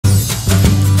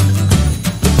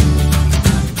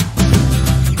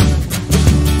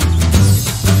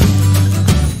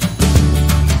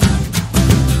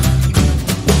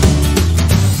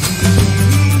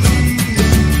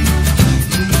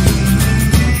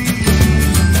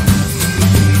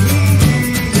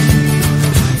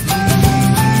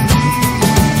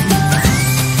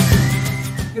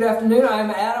afternoon.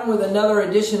 I'm Adam with another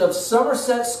edition of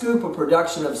Somerset Scoop, a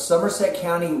production of Somerset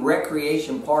County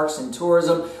Recreation Parks and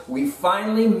Tourism. We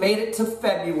finally made it to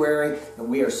February, and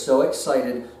we are so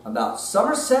excited about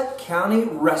Somerset County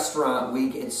Restaurant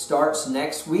Week. It starts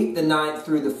next week, the 9th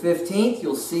through the 15th.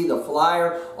 You'll see the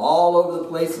flyer all over the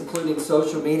place, including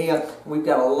social media. We've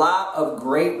got a lot of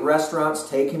great restaurants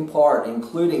taking part,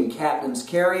 including Captain's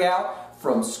Carryout,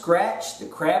 From Scratch, the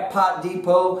Crab Pot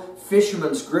Depot,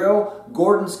 Fisherman's Grill,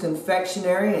 Gordon's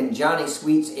Confectionery, and Johnny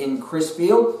Sweets in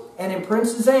Crisfield. And in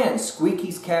Princess Anne,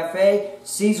 Squeaky's Cafe,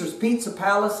 Caesar's Pizza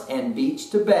Palace, and Beach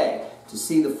to Bay. To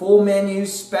see the full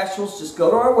menus, specials, just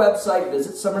go to our website,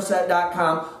 visit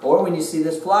somerset.com, or when you see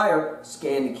this flyer,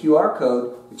 scan the QR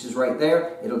code, which is right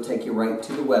there. It'll take you right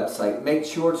to the website. Make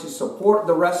sure to support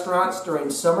the restaurants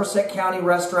during Somerset County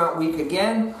Restaurant Week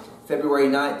again, February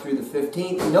 9th through the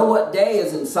 15th. You know what day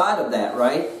is inside of that,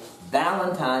 right?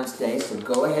 Valentine's Day. So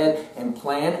go ahead and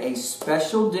plan a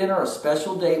special dinner, a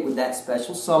special date with that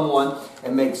special someone,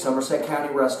 and make Somerset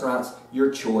County Restaurants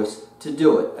your choice to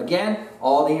do it. Again,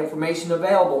 all the information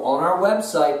available on our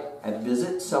website at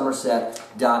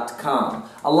visitsomerset.com.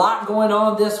 A lot going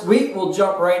on this week. We'll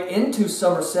jump right into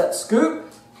Somerset Scoop,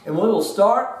 and we will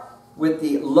start with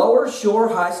the Lower Shore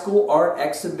High School Art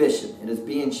Exhibition. It is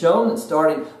being shown and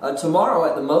starting tomorrow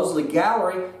at the Mosley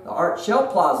Gallery, the Art Shell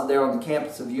Plaza there on the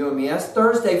campus of UMES.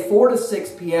 Thursday, 4 to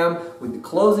 6 p.m. with the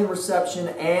closing reception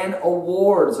and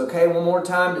awards. Okay, one more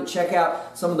time to check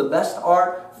out some of the best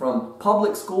art from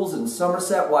public schools in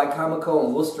Somerset, Wycomico,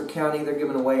 and Worcester County. They're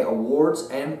giving away awards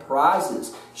and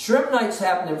prizes. Shrimp Night's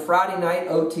happening Friday night,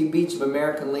 OT Beach of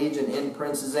American Legion in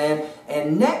Princess Anne.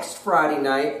 And next Friday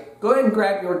night, go ahead and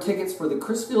grab your tickets for the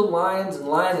Crisfield Lions and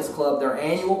Lioness Club, their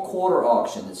annual quarter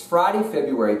auction. It's Friday,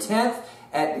 February 10th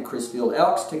at the Crisfield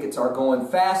Elks. Tickets are going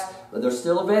fast, but they're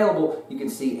still available. You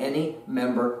can see any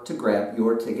member to grab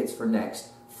your tickets for next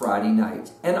Friday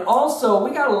night. And also, we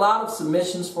got a lot of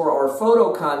submissions for our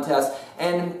photo contest,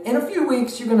 and in a few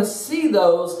weeks you're going to see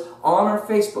those on our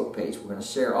Facebook page. We're going to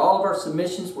share all of our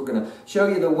submissions. We're going to show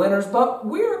you the winners, but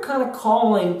we're kind of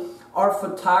calling our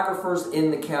photographers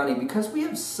in the county because we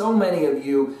have so many of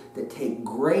you that take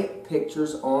great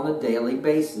pictures on a daily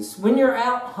basis. When you're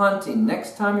out hunting,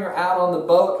 next time you're out on the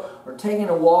boat or taking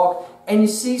a walk and you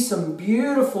see some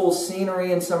beautiful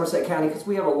scenery in Somerset County, because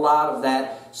we have a lot of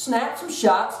that, snap some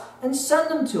shots and send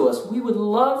them to us. We would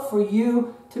love for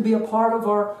you to be a part of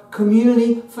our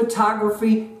community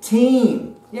photography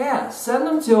team. Yeah, send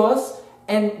them to us,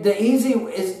 and the easy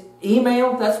is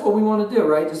email. That's what we want to do,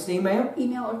 right? Just email?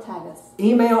 Email or tag us.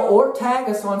 Email or tag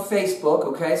us on Facebook,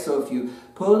 okay? So if you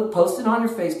post it on your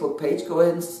Facebook page, go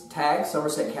ahead and tag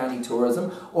Somerset County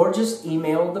Tourism, or just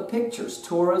email the pictures,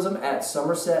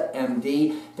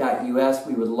 tourism@somersetmd.us.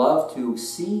 We would love to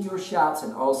see your shots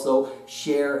and also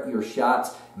share your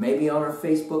shots, maybe on our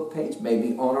Facebook page,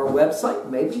 maybe on our website,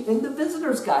 maybe in the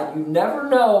visitor's guide. You never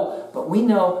know, but we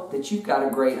know that you've got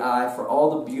a great eye for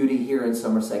all the beauty here in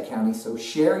Somerset County, so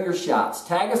share your shots.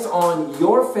 Tag us on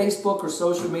your Facebook or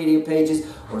social media pages,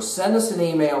 or send us an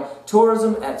email,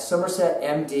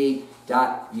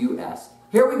 tourism@somersetmd.us.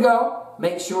 Here we go.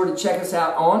 Make sure to check us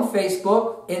out on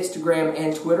Facebook, Instagram,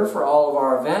 and Twitter for all of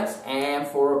our events and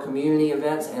for our community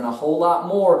events and a whole lot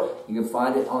more. You can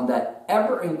find it on that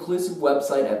ever-inclusive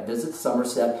website at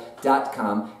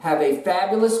visitsomerset.com. Have a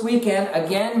fabulous weekend.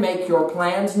 Again, make your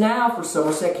plans now for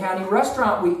Somerset County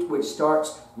Restaurant Week, which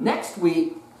starts next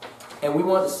week. And we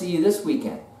want to see you this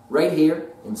weekend, right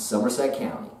here in Somerset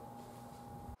County.